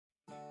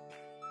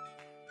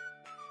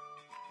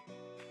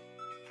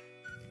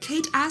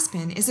Kate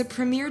Aspen is a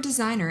premier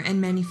designer and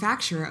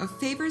manufacturer of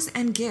favors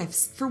and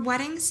gifts for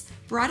weddings,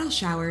 bridal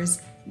showers,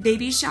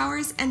 baby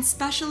showers, and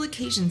special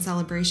occasion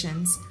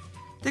celebrations.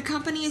 The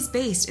company is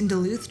based in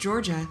Duluth,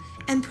 Georgia,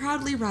 and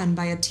proudly run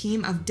by a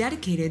team of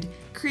dedicated,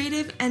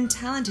 creative, and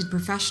talented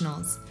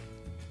professionals.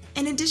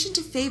 In addition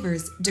to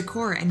favors,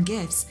 decor, and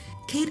gifts,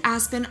 Kate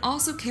Aspen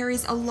also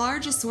carries a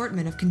large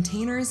assortment of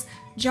containers,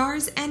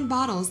 jars, and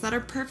bottles that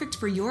are perfect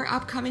for your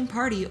upcoming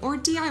party or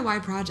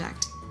DIY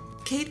project.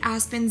 Kate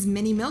Aspen's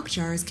mini milk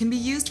jars can be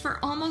used for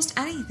almost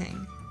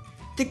anything.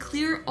 The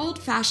clear,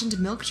 old-fashioned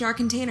milk jar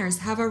containers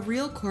have a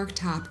real cork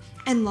top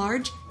and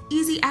large,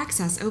 easy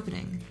access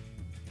opening.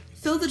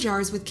 Fill the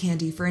jars with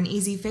candy for an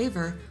easy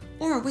favor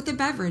or with a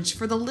beverage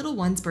for the little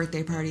one's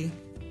birthday party.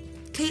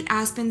 Kate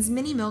Aspen's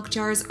mini milk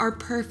jars are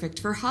perfect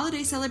for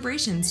holiday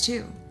celebrations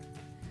too.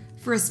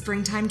 For a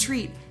springtime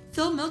treat,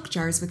 fill milk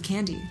jars with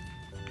candy.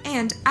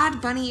 And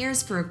add bunny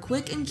ears for a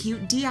quick and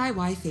cute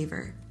DIY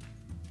favor.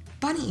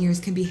 Bunny ears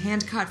can be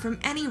hand-cut from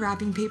any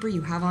wrapping paper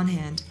you have on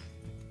hand.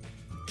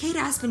 Kate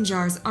Aspen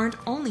jars aren't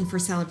only for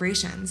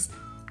celebrations.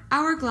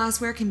 Our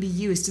glassware can be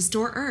used to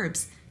store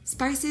herbs,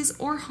 spices,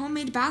 or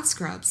homemade bath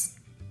scrubs.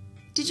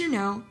 Did you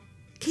know?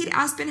 Kate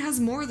Aspen has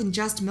more than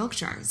just milk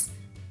jars.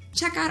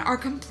 Check out our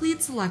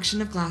complete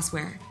selection of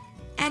glassware.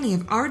 Any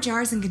of our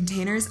jars and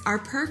containers are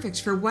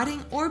perfect for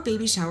wedding or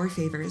baby shower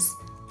favors.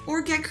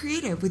 Or get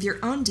creative with your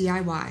own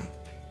DIY.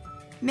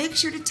 Make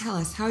sure to tell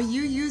us how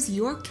you use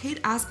your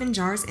Kate Aspen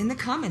jars in the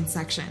comments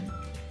section.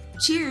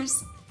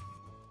 Cheers!